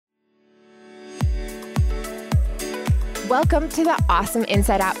Welcome to the Awesome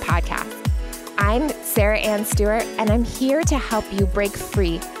Inside Out podcast. I'm Sarah Ann Stewart, and I'm here to help you break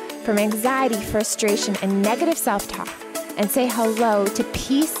free from anxiety, frustration, and negative self-talk and say hello to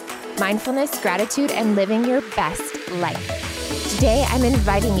peace, mindfulness, gratitude, and living your best life. Today, I'm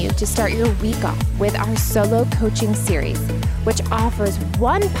inviting you to start your week off with our solo coaching series, which offers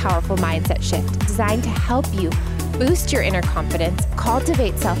one powerful mindset shift designed to help you boost your inner confidence,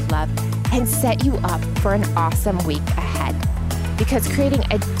 cultivate self-love, and set you up for an awesome week ahead. Because creating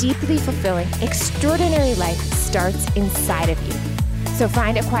a deeply fulfilling, extraordinary life starts inside of you. So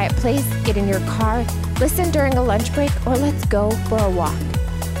find a quiet place, get in your car, listen during a lunch break, or let's go for a walk.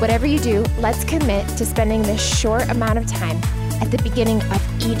 Whatever you do, let's commit to spending this short amount of time at the beginning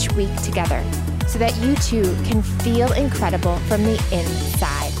of each week together so that you too can feel incredible from the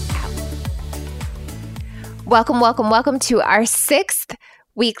inside out. Welcome to our 6th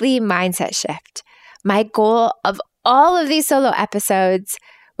weekly mindset shift. My goal of all of these solo episodes,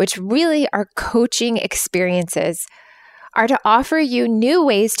 which really are coaching experiences, are to offer you new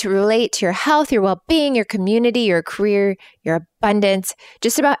ways to relate to your health, your well-being, your community, your career, your abundance,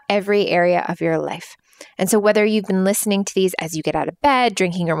 just about every area of your life. And so whether you've been listening to these as you get out of bed,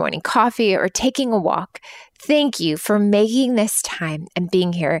 drinking your morning coffee, or taking a walk, thank you for making this time and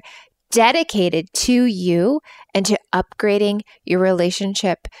being here dedicated to you and to upgrading your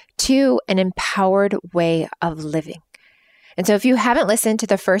relationship to an empowered way of living. And so if you haven't listened to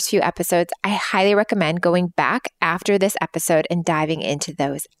the first few episodes, I highly recommend going back after this episode and diving into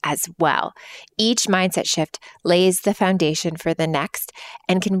those as well. Each mindset shift lays the foundation for the next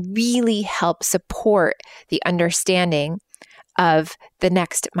and can really help support the understanding of the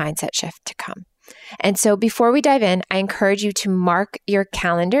next mindset shift to come. And so before we dive in, I encourage you to mark your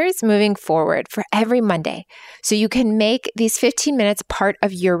calendars moving forward for every Monday so you can make these 15 minutes part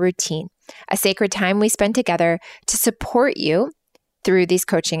of your routine, a sacred time we spend together to support you through these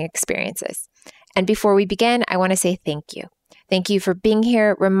coaching experiences. And before we begin, I want to say thank you. Thank you for being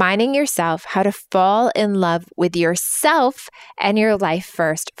here, reminding yourself how to fall in love with yourself and your life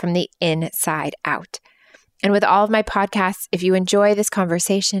first from the inside out. And with all of my podcasts, if you enjoy this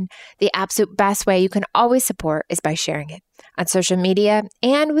conversation, the absolute best way you can always support is by sharing it on social media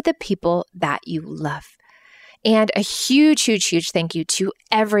and with the people that you love. And a huge thank you to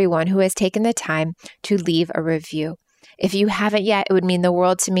everyone who has taken the time to leave a review. If you haven't yet, it would mean the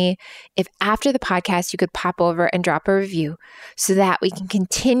world to me if after the podcast you could pop over and drop a review so that we can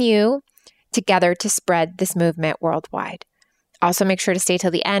continue together to spread this movement worldwide. Also, make sure to stay till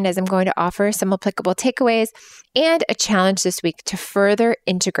the end as I'm going to offer some applicable takeaways and a challenge this week to further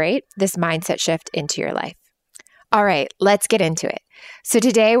integrate this mindset shift into your life. All right, let's get into it. So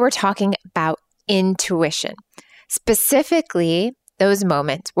today we're talking about intuition, specifically those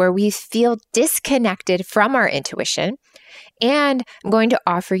moments where we feel disconnected from our intuition. And I'm going to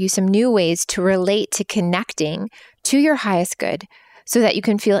offer you some new ways to relate to connecting to your highest good so that you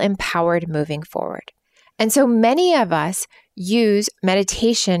can feel empowered moving forward. And so many of us use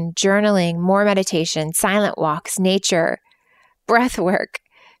meditation, journaling, more meditation, silent walks, nature, breath work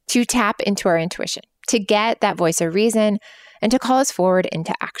to tap into our intuition, to get that voice of reason and to call us forward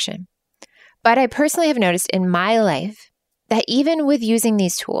into action. But I personally have noticed in my life that even with using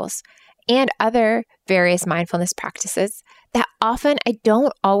these tools and other various mindfulness practices, that often I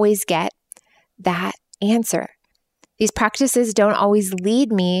don't always get that answer. These practices don't always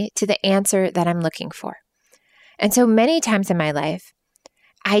lead me to the answer that I'm looking for. And so many times in my life,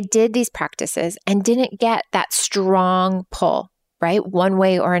 I did these practices and didn't get that strong pull, right? One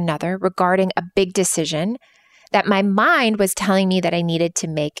way or another regarding a big decision that my mind was telling me that I needed to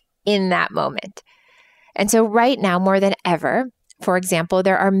make in that moment. And so right now, more than ever, for example,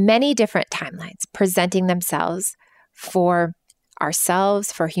 there are many different timelines presenting themselves for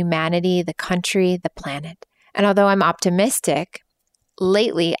ourselves, for humanity, the country, the planet. And although I'm optimistic,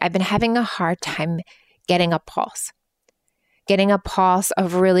 lately I've been having a hard time getting a pulse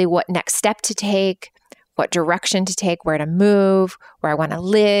of really what next step to take, what direction to take, where to move, where I want to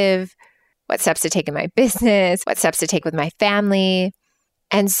live, what steps to take in my business, what steps to take with my family.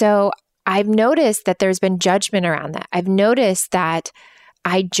 And so I've noticed that there's been judgment around that. I've noticed that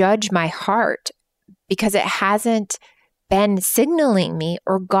I judge my heart because it hasn't been signaling me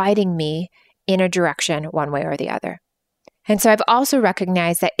or guiding me in a direction one way or the other. And so I've also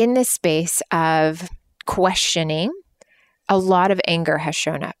recognized that in this space of questioning, a lot of anger has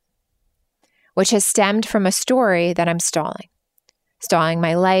shown up, which has stemmed from a story that I'm stalling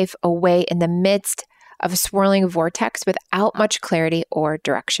my life away in the midst of a swirling vortex without much clarity or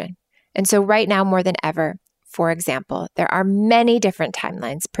direction. And so right now, more than ever, for example, there are many different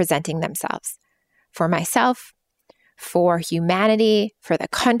timelines presenting themselves for myself, for humanity, for the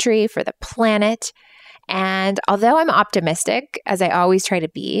country, for the planet. And although I'm optimistic, as I always try to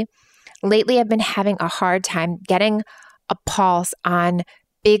be, lately I've been having a hard time getting a pulse on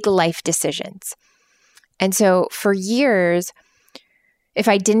big life decisions. And so for years, if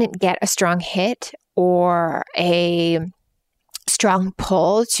I didn't get a strong hit or a strong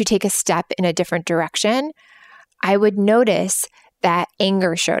pull to take a step in a different direction, I would notice that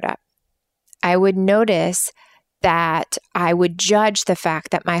anger showed up. I would notice that I would judge the fact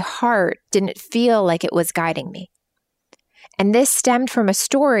that my heart didn't feel like it was guiding me. And this stemmed from a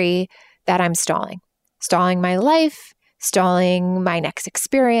story that I'm stalling my life, stalling my next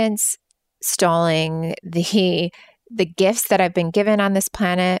experience, stalling the gifts that I've been given on this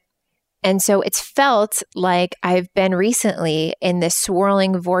planet. And so it's felt like I've been recently in this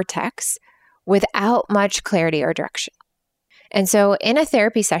swirling vortex without much clarity or direction. And so in a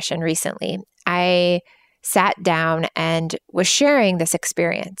therapy session recently, I sat down and was sharing this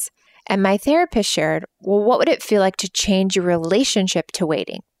experience. And my therapist shared, well, what would it feel like to change your relationship to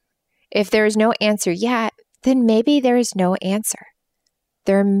waiting? If there is no answer yet, then maybe there is no answer.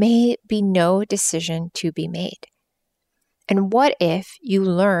 There may be no decision to be made. And what if you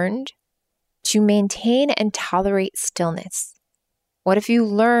learned to maintain and tolerate stillness? What if you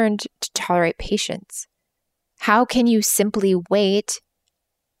learned to tolerate patience? How can you simply wait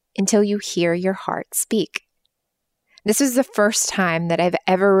until you hear your heart speak? This is the first time that I've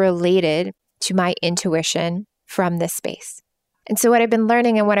ever related to my intuition from this space. And so what I've been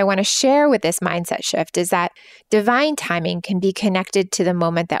learning and what I want to share with this mindset shift is that divine timing can be connected to the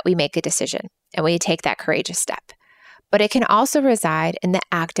moment that we make a decision and we take that courageous step. But it can also reside in the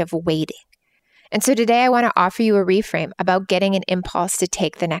act of waiting. And so today I want to offer you a reframe about getting an impulse to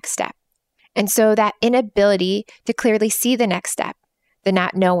take the next step. And so that inability to clearly see the next step, the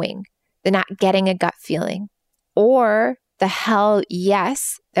not knowing, the not getting a gut feeling, or the hell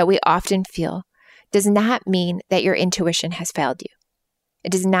yes that we often feel does not mean that your intuition has failed you.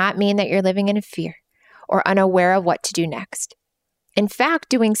 It does not mean that you're living in fear or unaware of what to do next. In fact,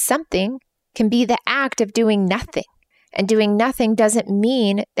 doing something can be the act of doing nothing. And doing nothing doesn't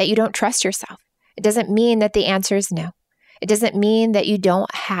mean that you don't trust yourself. It doesn't mean that the answer is no. It doesn't mean that you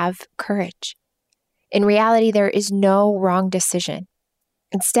don't have courage. In reality, there is no wrong decision.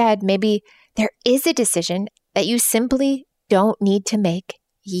 Instead, maybe there is a decision that you simply don't need to make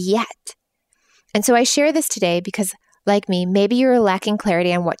yet. And so I share this today because, like me, maybe you're lacking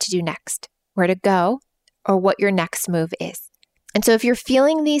clarity on what to do next, where to go, or what your next move is. And so if you're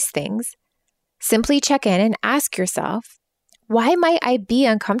feeling these things, simply check in and ask yourself, why might I be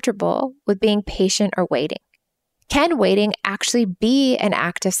uncomfortable with being patient or waiting? Can waiting actually be an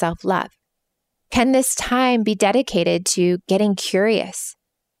act of self-love? Can this time be dedicated to getting curious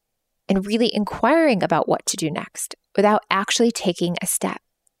and really inquiring about what to do next without actually taking a step?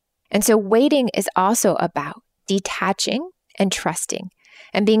 And so waiting is also about detaching and trusting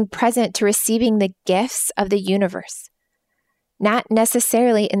and being present to receiving the gifts of the universe, not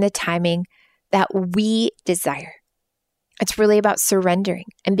necessarily in the timing that we desire. It's really about surrendering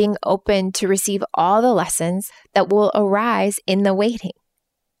and being open to receive all the lessons that will arise in the waiting.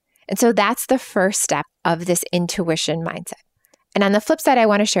 And so that's the first step of this intuition mindset. And on the flip side, I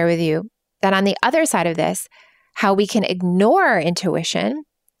want to share with you that on the other side of this, how we can ignore our intuition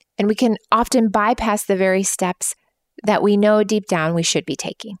and we can often bypass the very steps that we know deep down we should be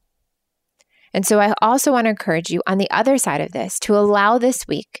taking. And so I also want to encourage you on the other side of this to allow this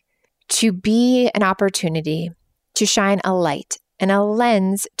week to be an opportunity to shine a light and a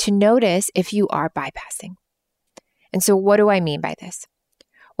lens to notice if you are bypassing. And so what do I mean by this?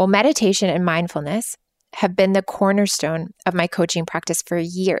 Well, meditation and mindfulness have been the cornerstone of my coaching practice for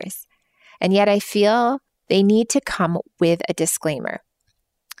years. And yet I feel they need to come with a disclaimer.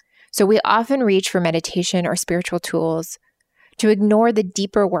 So we often reach for meditation or spiritual tools to ignore the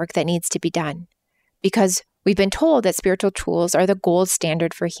deeper work that needs to be done because we've been told that spiritual tools are the gold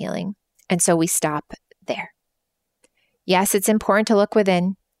standard for healing. And so we stop there. Yes, it's important to look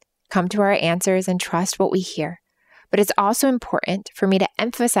within, come to our answers, and trust what we hear. But it's also important for me to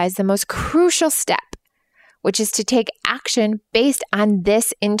emphasize the most crucial step, which is to take action based on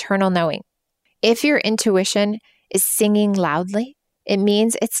this internal knowing. If your intuition is singing loudly, it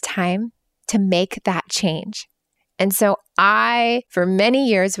means it's time to make that change. And so I, for many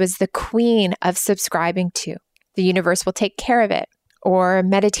years, was the queen of subscribing to the universe will take care of it, or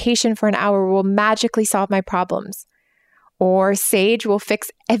meditation for an hour will magically solve my problems, or sage will fix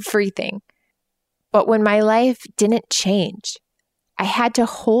everything. But when my life didn't change, I had to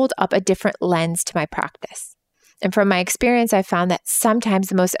hold up a different lens to my practice. And from my experience, I found that sometimes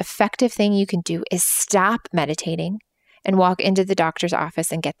the most effective thing you can do is stop meditating and walk into the doctor's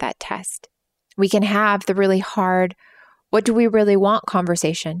office and get that test. We can have the really hard, what do we really want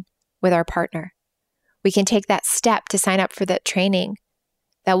conversation with our partner. We can take that step to sign up for that training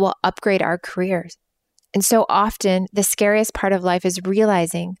that will upgrade our careers. And so often, the scariest part of life is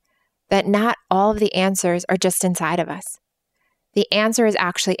realizing that not all of the answers are just inside of us. The answer is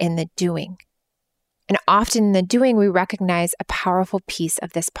actually in the doing. And often in the doing, we recognize a powerful piece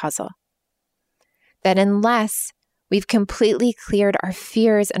of this puzzle. That unless we've completely cleared our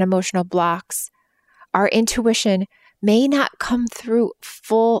fears and emotional blocks, our intuition may not come through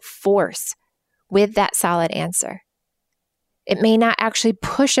full force with that solid answer. It may not actually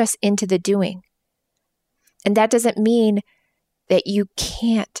push us into the doing. And that doesn't mean that you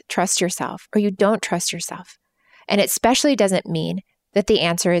can't trust yourself or you don't trust yourself. And it especially doesn't mean that the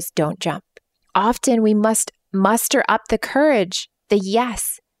answer is don't jump. Often we must muster up the courage, the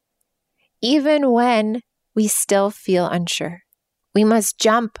yes, even when we still feel unsure. We must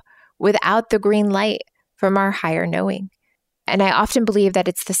jump without the green light from our higher knowing. And I often believe that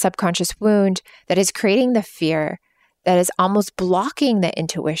it's the subconscious wound that is creating the fear that is almost blocking the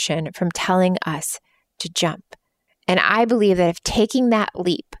intuition from telling us to jump. And I believe that if taking that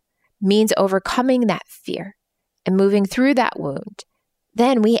leap means overcoming that fear and moving through that wound,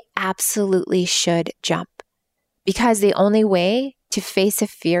 then we absolutely should jump. Because the only way to face a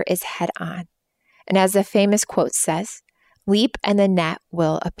fear is head on. And as the famous quote says, leap and the net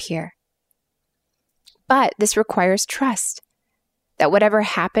will appear. But this requires trust that whatever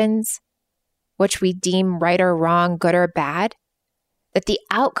happens, which we deem right or wrong, good or bad, that the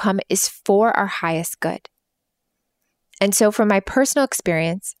outcome is for our highest good. And so from my personal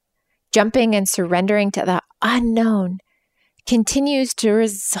experience, jumping and surrendering to the unknown continues to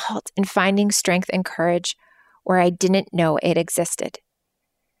result in finding strength and courage where I didn't know it existed.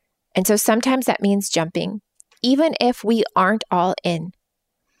 And so sometimes that means jumping, even if we aren't all in,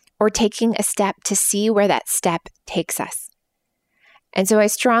 or taking a step to see where that step takes us. And so I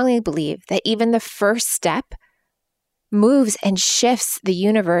strongly believe that even the first step moves and shifts the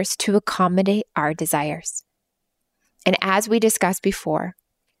universe to accommodate our desires. And as we discussed before,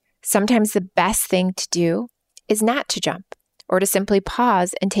 sometimes the best thing to do is not to jump or to simply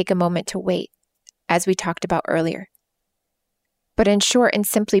pause and take a moment to wait, as we talked about earlier. But in short and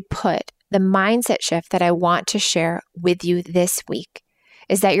simply put, the mindset shift that I want to share with you this week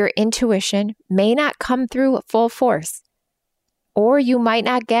is that your intuition may not come through at full force, or you might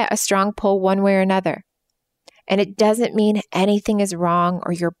not get a strong pull one way or another. And it doesn't mean anything is wrong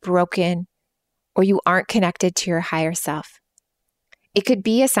or you're broken or you aren't connected to your higher self. It could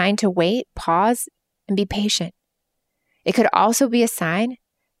be a sign to wait, pause, and be patient. It could also be a sign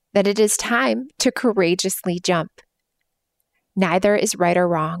that it is time to courageously jump. Neither is right or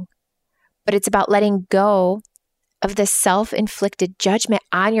wrong, but it's about letting go of the self-inflicted judgment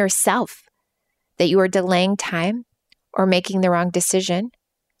on yourself that you are delaying time or making the wrong decision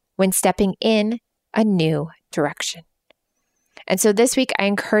when stepping in a new direction. And so this week, I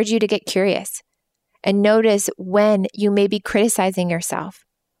encourage you to get curious and notice when you may be criticizing yourself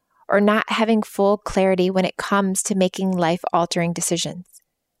or not having full clarity when it comes to making life-altering decisions.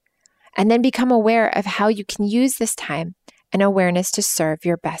 And then become aware of how you can use this time and awareness to serve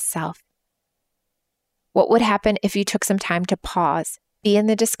your best self. What would happen if you took some time to pause, be in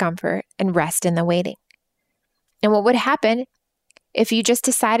the discomfort, and rest in the waiting? And what would happen if you just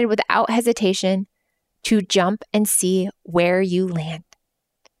decided without hesitation to jump and see where you land?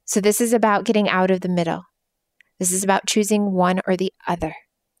 So this is about getting out of the middle. This is about choosing one or the other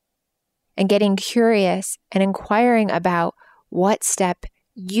and getting curious and inquiring about what step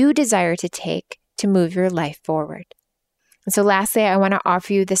you desire to take to move your life forward. And so lastly, I want to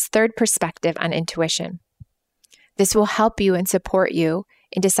offer you this third perspective on intuition. This will help you and support you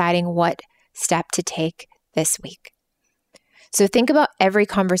in deciding what step to take this week. So think about every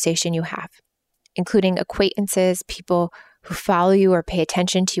conversation you have, including acquaintances, people who follow you or pay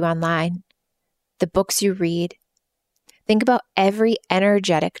attention to you online, the books you read. Think about every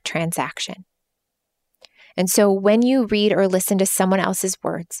energetic transaction. And so when you read or listen to someone else's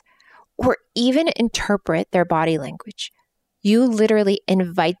words, or even interpret their body language, you literally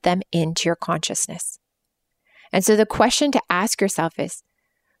invite them into your consciousness. And so the question to ask yourself is,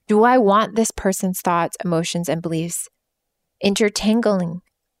 do I want this person's thoughts, emotions, and beliefs intertangling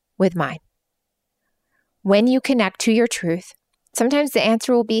with mine? When you connect to your truth, sometimes the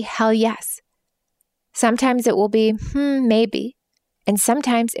answer will be hell yes. Sometimes it will be maybe. And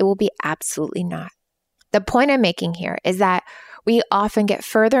sometimes it will be absolutely not. The point I'm making here is that we often get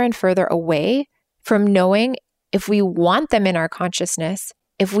further and further away from knowing if we want them in our consciousness,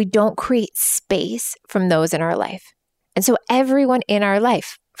 if we don't create space from those in our life. And so everyone in our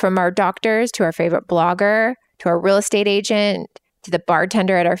life, from our doctors to our favorite blogger, to our real estate agent, to the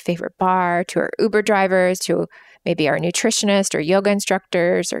bartender at our favorite bar, to our Uber drivers, to maybe our nutritionist or yoga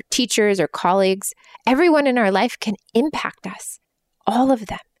instructors or teachers or colleagues, everyone in our life can impact us, all of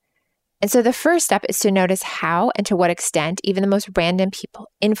them. And so the first step is to notice how and to what extent even the most random people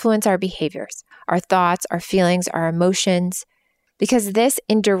influence our behaviors, our thoughts, our feelings, our emotions, because this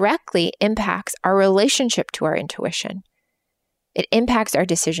indirectly impacts our relationship to our intuition. It impacts our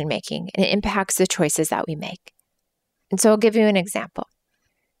decision-making, and it impacts the choices that we make. And so I'll give you an example.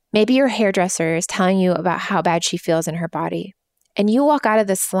 Maybe your hairdresser is telling you about how bad she feels in her body, and you walk out of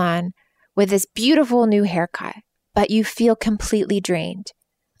the salon with this beautiful new haircut, but you feel completely drained,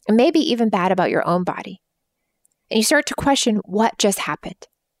 and maybe even bad about your own body. And you start to question what just happened.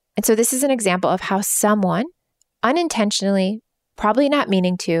 And so this is an example of how someone, unintentionally, probably not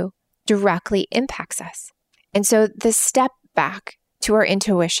meaning to, directly impacts us. And so the step back to our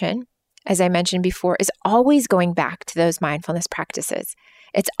intuition, as I mentioned before, is always going back to those mindfulness practices.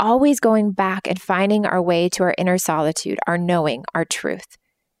 It's always going back and finding our way to our inner solitude, our knowing, our truth.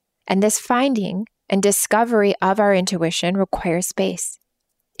 And this finding and discovery of our intuition requires space.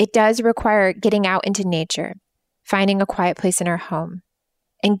 It does require getting out into nature, finding a quiet place in our home,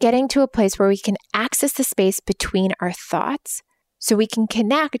 and getting to a place where we can access the space between our thoughts so we can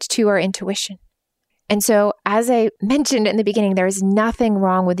connect to our intuition. And so, as I mentioned in the beginning, there is nothing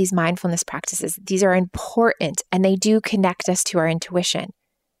wrong with these mindfulness practices. These are important and they do connect us to our intuition.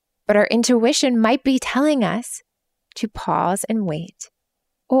 But our intuition might be telling us to pause and wait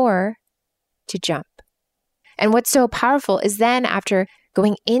or to jump. And what's so powerful is then after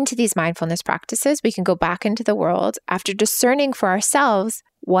going into these mindfulness practices, we can go back into the world after discerning for ourselves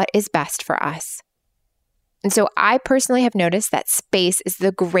what is best for us. And so I personally have noticed that space is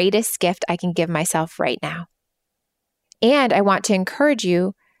the greatest gift I can give myself right now. And I want to encourage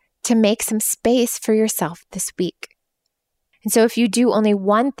you to make some space for yourself this week. And so if you do only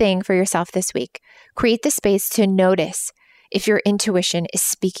one thing for yourself this week, create the space to notice if your intuition is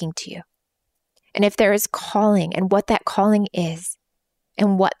speaking to you. And if there is calling and what that calling is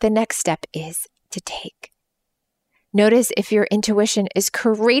and what the next step is to take. Notice if your intuition is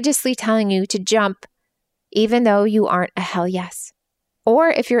courageously telling you to jump even though you aren't a hell yes. Or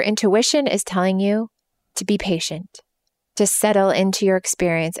if your intuition is telling you to be patient, to settle into your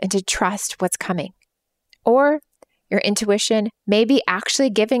experience and to trust what's coming. Or your intuition may be actually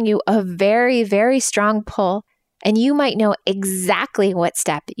giving you a very, very strong pull, and you might know exactly what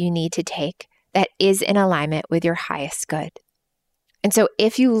step you need to take that is in alignment with your highest good. And so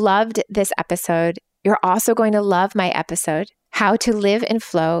if you loved this episode, you're also going to love my episode, How to Live in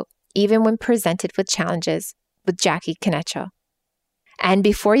Flow Even When Presented with Challenges, with Jackie Knichel. And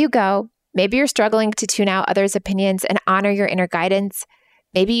before you go, maybe you're struggling to tune out others' opinions and honor your inner guidance.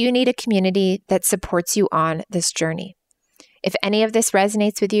 Maybe you need a community that supports you on this journey. If any of this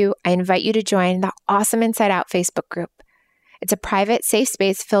resonates with you, I invite you to join the Awesome Inside Out Facebook group. It's a private, safe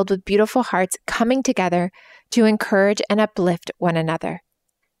space filled with beautiful hearts coming together to encourage and uplift one another.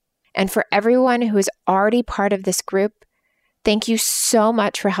 And for everyone who is already part of this group, thank you so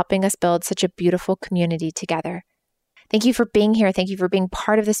much for helping us build such a beautiful community together. Thank you for being here. Thank you for being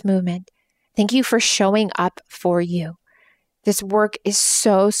part of this movement. Thank you for showing up for you. This work is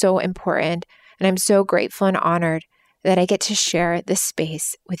so, so important, and I'm so grateful and honored that I get to share this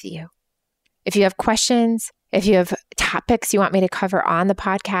space with you. If you have questions, if you have topics you want me to cover on the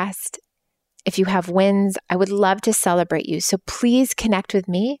podcast, if you have wins, I would love to celebrate you. So please connect with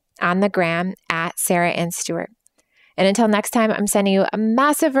me on the gram at Sarah Ann Stewart. And until next time, I'm sending you a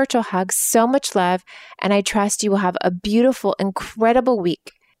massive virtual hug, so much love, and I trust you will have a beautiful, incredible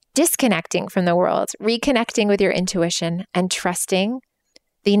week, disconnecting from the world, reconnecting with your intuition, and trusting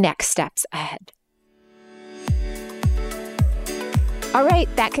the next steps ahead. All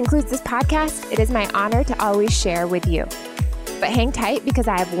right, that concludes this podcast. It is my honor to always share with you. But hang tight because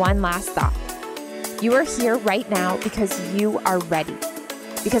I have one last thought. You are here right now because you are ready.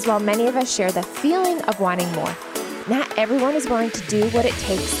 Because while many of us share the feeling of wanting more, not everyone is willing to do what it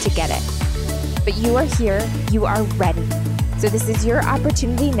takes to get it. But you are here, you are ready. So this is your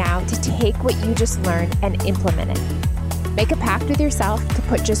opportunity now to take what you just learned and implement it. Make a pact with yourself to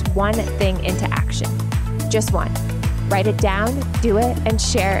put just one thing into action. Just one. Write it down, do it, and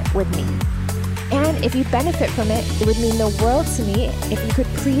share it with me. And if you benefit from it, it would mean the world to me if you could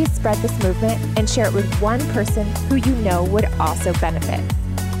please spread this movement and share it with one person who you know would also benefit.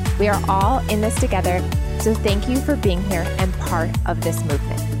 We are all in this together, so thank you for being here and part of this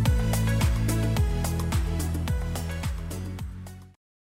movement.